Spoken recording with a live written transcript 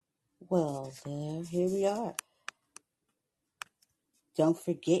Well, here we are. Don't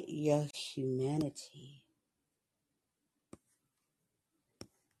forget your humanity.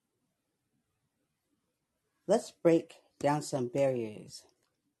 Let's break down some barriers.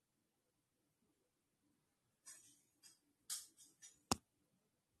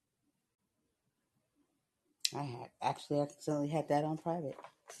 I had actually accidentally had that on private.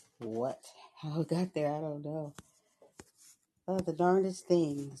 What? How it got there? I don't know. Oh, the darndest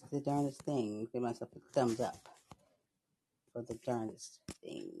things. The darndest things. Give myself a thumbs up for the darndest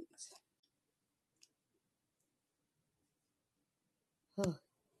things.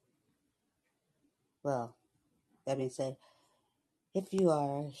 Well, that being said, if you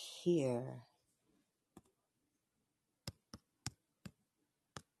are here,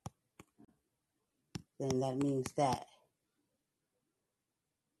 then that means that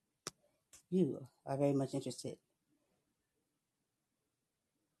you are very much interested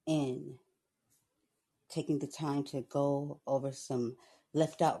in taking the time to go over some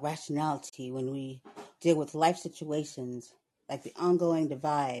left out rationality when we deal with life situations like the ongoing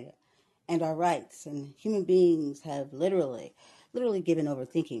divide and our rights. And human beings have literally given over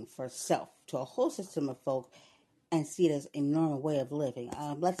thinking for self to a whole system of folk and see it as a normal way of living.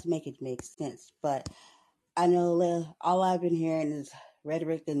 Let's make it make sense. But I know all I've been hearing is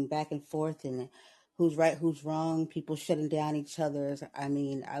rhetoric and back and forth and who's right, who's wrong, people shutting down each other's. I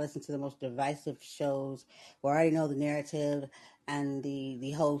mean, I listen to the most divisive shows where I already know the narrative and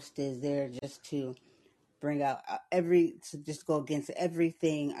the host is there just to bring out to just go against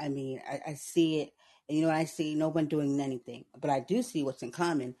everything. I mean, I see it, and I see no one doing anything, but I do see what's in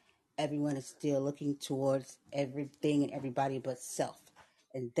common. Everyone is still looking towards everything and everybody but self,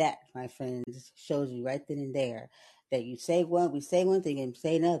 and that, my friends, shows you right then and there that we say one thing and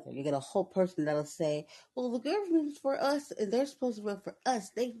say another. You get a whole person that'll say, "Well, the government is for us, and they're supposed to work for us.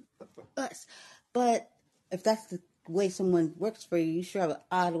 They work for us," but if that's the way someone works for you, you sure have an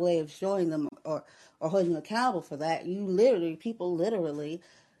odd way of showing them or holding them accountable for that. People literally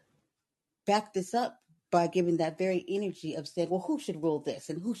back this up by giving that very energy of saying, well, who should rule this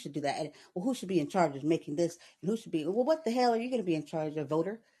and who should do that? And well, who should be in charge of making this and who should be, well, what the hell are you going to be in charge of,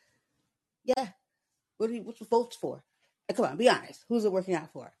 voter? Yeah. What's your votes for? And come on, be honest. Who's it working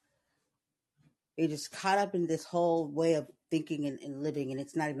out for? You're just caught up in this whole way of thinking and living, and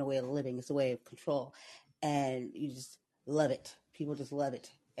it's not even a way of living, it's a way of control. And you just love it. People just love it.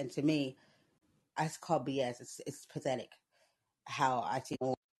 And to me, it's called BS. It's pathetic how I see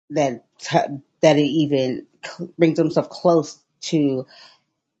that that it even brings themselves close to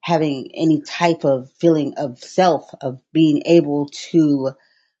having any type of feeling of self, of being able to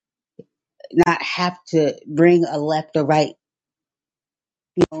not have to bring a left or right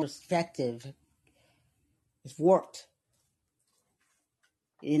perspective. It's warped,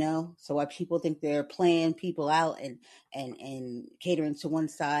 so why people think they're playing people out and catering to one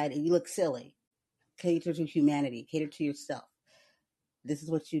side, and you look silly. Cater to humanity, cater to yourself. This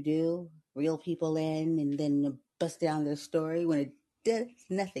is what you do, reel people in and then bust down their story when it does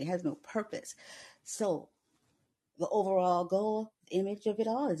nothing, has no purpose. So the overall goal, image of it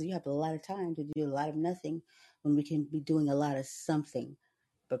all is you have a lot of time to do a lot of nothing when we can be doing a lot of something.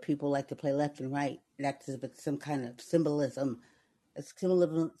 But people like to play left and right, that's with some kind of symbolism. It's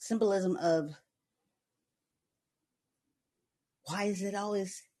symbolism of why is it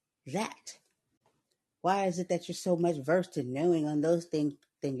always that? Why is it that you're so much versed in knowing on those things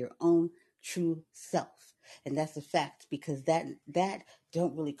than your own true self? And that's a fact because that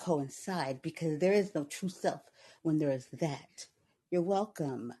don't really coincide because there is no true self when there is that. You're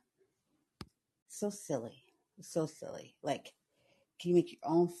welcome. So silly. So silly. Like, can you make your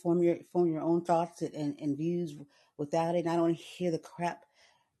own form your own thoughts and views without it? And I don't hear the crap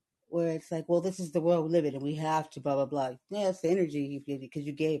where it's like, well, this is the world we live in and we have to blah blah blah. Yeah, it's the energy because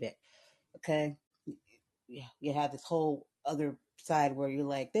you gave it. Okay. Yeah, you have this whole other side where you're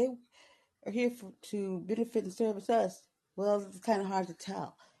like, they are here to benefit and service us. Well, it's kind of hard to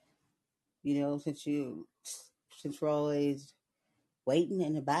tell, since we're always waiting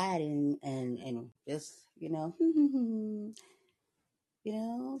and abiding and just, this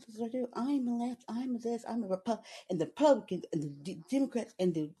is what I do. I'm a left, I'm a this, I'm a Republican, and the Republicans and the Democrats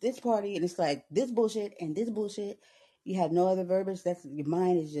and this party, and it's like this bullshit and this bullshit. You have no other verbiage. That's your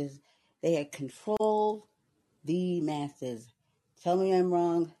mind is just they had controlled the masses. Tell me I'm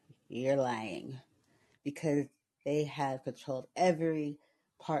wrong, you're lying. Because they have controlled every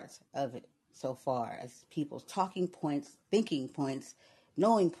part of it so far as people's talking points, thinking points,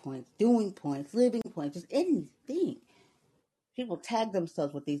 knowing points, doing points, living points, just anything. People tag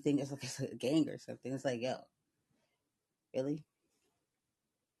themselves with these things as like it's a gang or something. It's like, yo, really?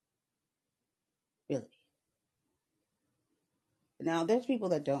 Now, there's people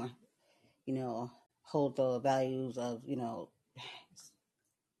that don't, you know, hold the values of,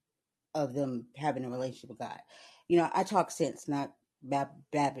 of them having a relationship with God. I talk sense, not bab,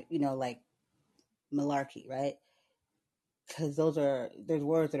 like malarkey, right? Because there's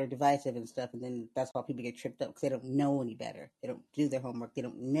words that are divisive and stuff, and then that's why people get tripped up because they don't know any better. They don't do their homework. They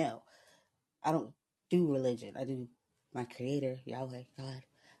don't know. I don't do religion. I do my Creator, Yahweh, God.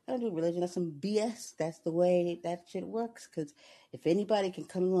 I don't do religion. That's some BS. That's the way that shit works. Because if anybody can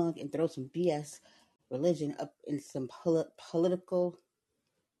come along and throw some BS religion up in some political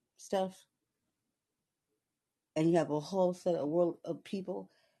stuff, and you have a whole set of world of people,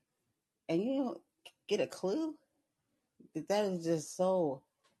 and you don't get a clue, that is just so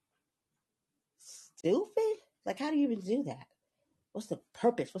stupid. Like, how do you even do that? What's the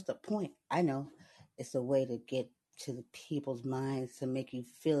purpose? What's the point? I know it's a way to get to the people's minds to make you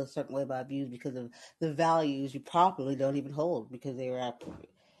feel a certain way about views because of the values you properly don't even hold because they were,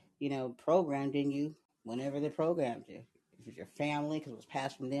 programmed in you whenever they programmed you. If it's your family, because it was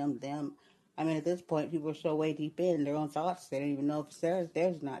passed from them to them. I mean, at this point, people are so way deep in their own thoughts, they don't even know if it's theirs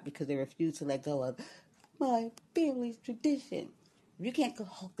or not because they refuse to let go of my family's tradition. If you can't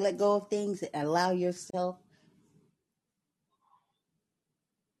let go of things and allow yourself,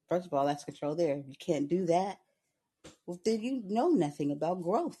 first of all, that's control there. If you can't do that, well, then you know nothing about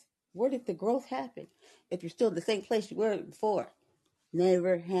growth. Where did the growth happen? If you're still in the same place you were before,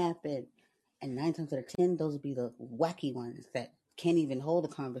 never happened. And 9 times out of 10, those would be the wacky ones that can't even hold a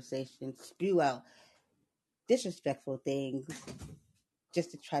conversation, spew out disrespectful things just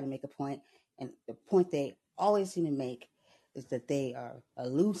to try to make a point. And the point they always seem to make is that they are a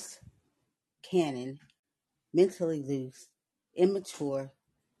loose cannon, mentally loose, immature,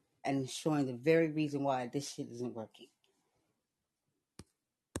 and showing the very reason why this shit isn't working.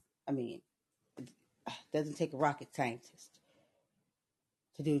 I mean, it doesn't take a rocket scientist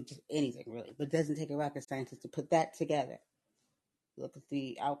to do just anything really, but it doesn't take a rocket scientist to put that together. Look at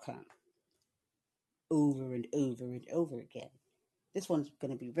the outcome over and over and over again. This one's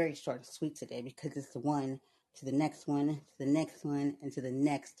going to be very short and sweet today because it's the one to the next one, to the next one, and to the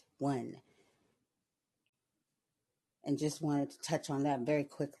next one. And just wanted to touch on that very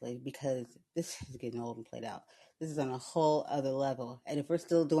quickly because this is getting old and played out. This is on a whole other level. And if we're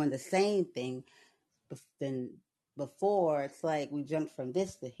still doing the same thing, then before it's like we jumped from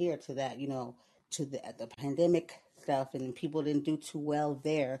this to here to that, to the pandemic stuff, and people didn't do too well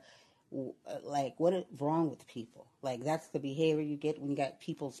there. Like, what is wrong with people? Like, that's the behavior you get when you got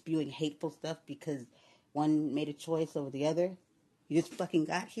people spewing hateful stuff because one made a choice over the other. You just fucking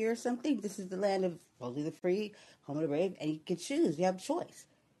got here or something. This is the land of only the free, home of the brave, and you can choose. You have a choice.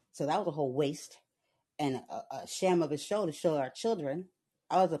 So that was a whole waste and a sham of a show to show our children.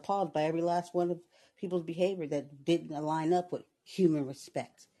 I was appalled by every last one of people's behavior that didn't align up with human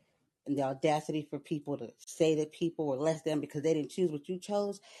respect. And the audacity for people to say that people were less than because they didn't choose what you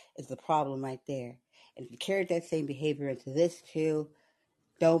chose is the problem right there. And if you carried that same behavior into this too,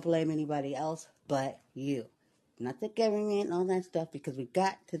 don't blame anybody else but you. Not the government and all that stuff, because we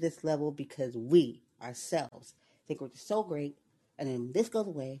got to this level because we ourselves think we're just so great. And then when this goes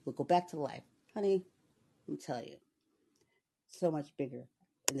away, we'll go back to life. Honey, let me tell you, so much bigger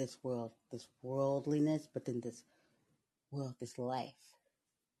in this world, this worldliness, but then this world, this life.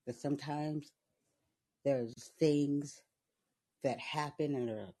 That sometimes there's things that happen and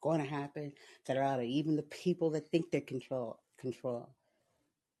are going to happen that are out of even the people that think they control.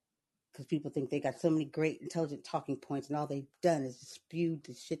 Because people think they got so many great, intelligent talking points, and all they've done is spewed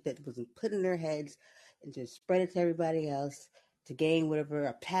the shit that was put in their heads and just spread it to everybody else to gain whatever,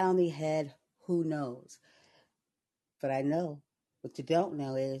 a pat on the head, who knows. But I know what you don't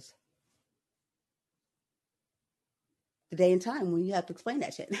know is the day and time when you have to explain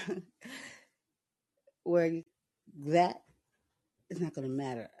that shit. Where that is not going to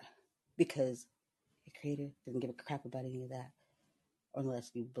matter because your creator doesn't give a crap about any of that.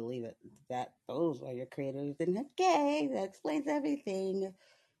 Unless you believe it, that those are your creators. Then okay, that explains everything.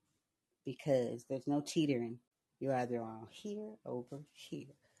 Because there's no teetering. You're either on here, over here.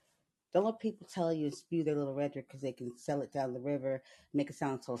 Don't let people tell you and spew their little rhetoric because they can sell it down the river, make it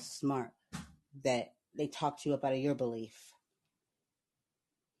sound so smart that they talk to you up out of your belief.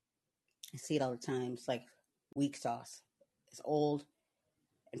 I see it all the time. It's like weak sauce. It's old.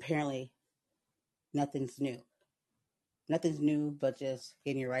 Apparently, nothing's new. Nothing's new but just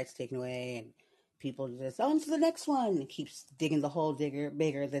getting your rights taken away and people just on to the next one and keeps digging the hole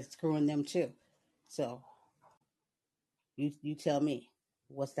bigger that's screwing them too. So you tell me,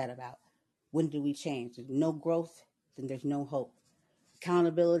 what's that about? When do we change? There's no growth, then there's no hope.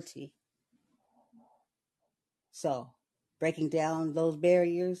 Accountability. So breaking down those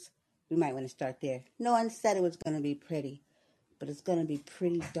barriers, we might want to start there. No one said it was going to be pretty, but it's going to be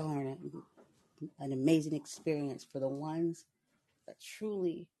pretty darn an amazing experience for the ones that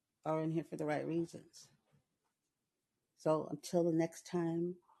truly are in here for the right reasons. So until the next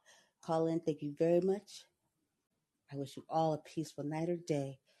time, call in. Thank you very much. I wish you all a peaceful night or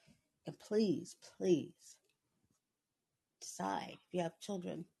day. And please, please decide if you have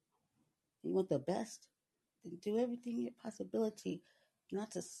children, you want the best, then do everything in your possibility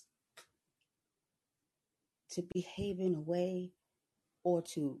not to behave in a way or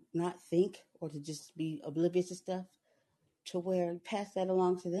to not think or to just be oblivious to stuff to where you pass that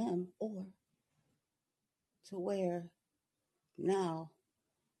along to them, or to where now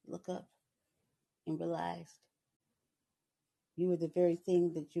look up and realize you were the very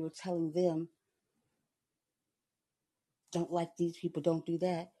thing that you were telling them, don't like these people, don't do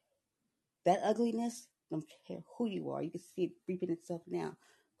that. That ugliness, don't care who you are. You can see it reaping itself now.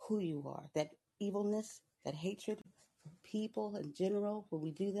 Who you are, that evilness, that hatred for people in general, when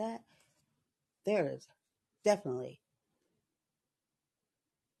we do that, there is definitely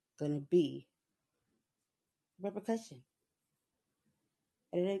going to be repercussion.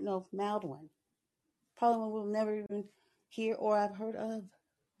 And it ain't no mild one. Probably one we'll never even hear or I've heard of.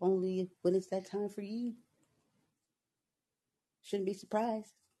 Only when it's that time for you. Shouldn't be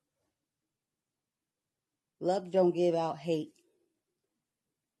surprised. Love don't give out hate.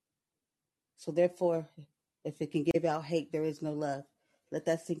 So therefore, if it can give out hate, there is no love. Let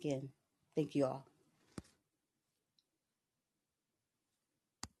that sink in. Thank you all.